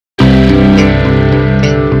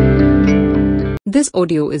This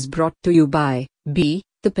audio is brought to you by B,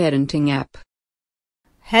 the parenting app.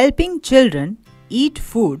 Helping children eat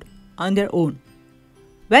food on their own.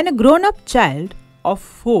 When a grown-up child of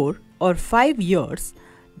 4 or 5 years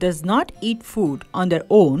does not eat food on their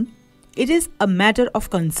own, it is a matter of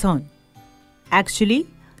concern. Actually,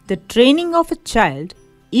 the training of a child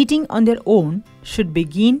eating on their own should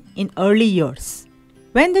begin in early years.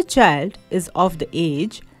 When the child is of the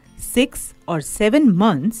age 6 or 7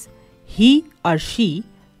 months, he or she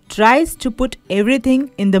tries to put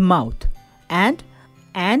everything in the mouth, and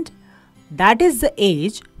that is the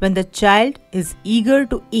age when the child is eager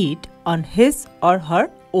to eat on his or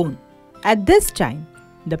her own. At this time,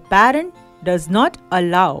 the parent does not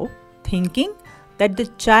allow, thinking that the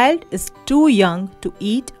child is too young to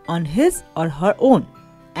eat on his or her own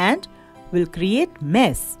and will create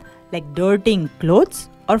mess like dirtying clothes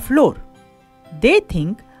or floor. They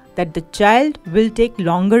think that the child will take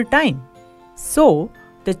longer time. So,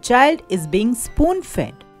 the child is being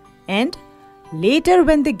spoon-fed, and later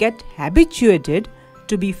when they get habituated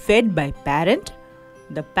to be fed by parent,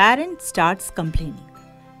 the parent starts complaining.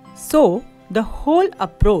 So, the whole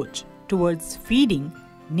approach towards feeding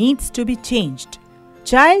needs to be changed.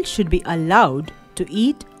 Child should be allowed to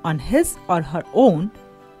eat on his or her own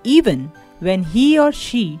even when he or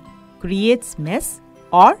she creates mess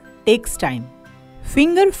or takes time.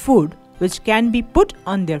 Finger food which can be put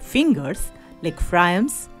on their fingers like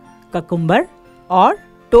fryams, cucumber or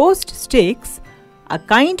toast sticks, a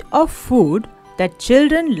kind of food that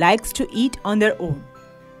children likes to eat on their own.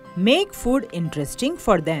 Make food interesting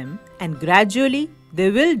for them and gradually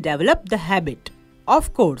they will develop the habit.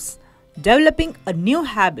 Of course, developing a new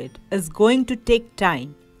habit is going to take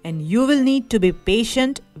time and you will need to be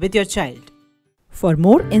patient with your child. For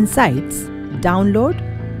more insights, download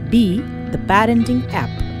B, the parenting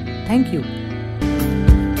app. Thank you.